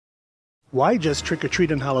Why just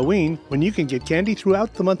trick-or-treat on Halloween when you can get candy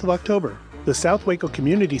throughout the month of October? The South Waco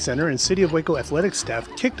Community Center and City of Waco athletics staff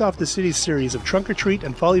kicked off the city's series of trunk-or-treat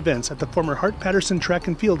and fall events at the former Hart-Patterson Track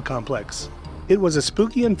and Field Complex. It was a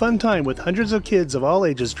spooky and fun time with hundreds of kids of all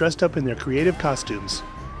ages dressed up in their creative costumes.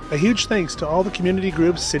 A huge thanks to all the community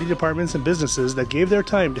groups, city departments, and businesses that gave their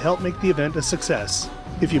time to help make the event a success.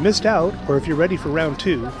 If you missed out, or if you're ready for round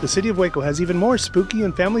 2, the City of Waco has even more spooky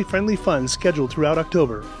and family-friendly fun scheduled throughout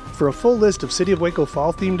October. For a full list of City of Waco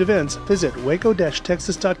fall-themed events, visit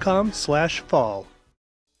waco-texas.com/fall.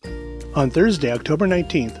 On Thursday, October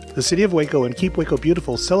 19th, the City of Waco and Keep Waco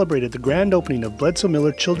Beautiful celebrated the grand opening of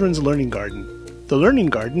Bledsoe-Miller Children's Learning Garden. The Learning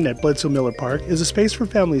Garden at Bledsoe-Miller Park is a space for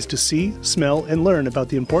families to see, smell, and learn about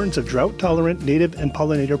the importance of drought-tolerant native and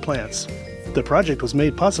pollinator plants. The project was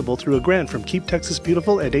made possible through a grant from Keep Texas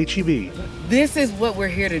Beautiful and HEB. This is what we're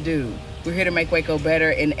here to do. We're here to make Waco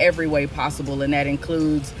better in every way possible, and that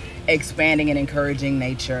includes expanding and encouraging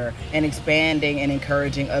nature and expanding and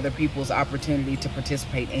encouraging other people's opportunity to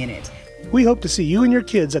participate in it. We hope to see you and your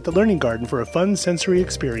kids at the Learning Garden for a fun sensory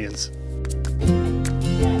experience.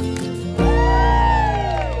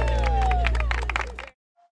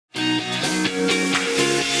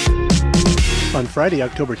 On Friday,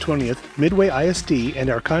 October 20th, Midway ISD and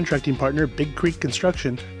our contracting partner Big Creek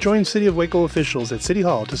Construction joined City of Waco officials at City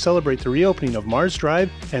Hall to celebrate the reopening of Mars Drive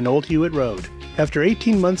and Old Hewitt Road. After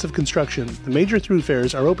 18 months of construction, the major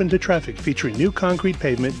thoroughfares are open to traffic featuring new concrete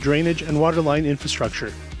pavement, drainage, and waterline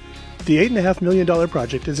infrastructure. The $8.5 million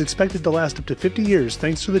project is expected to last up to 50 years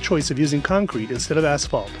thanks to the choice of using concrete instead of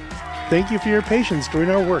asphalt. Thank you for your patience during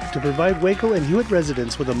our work to provide Waco and Hewitt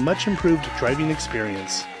residents with a much improved driving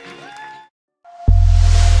experience.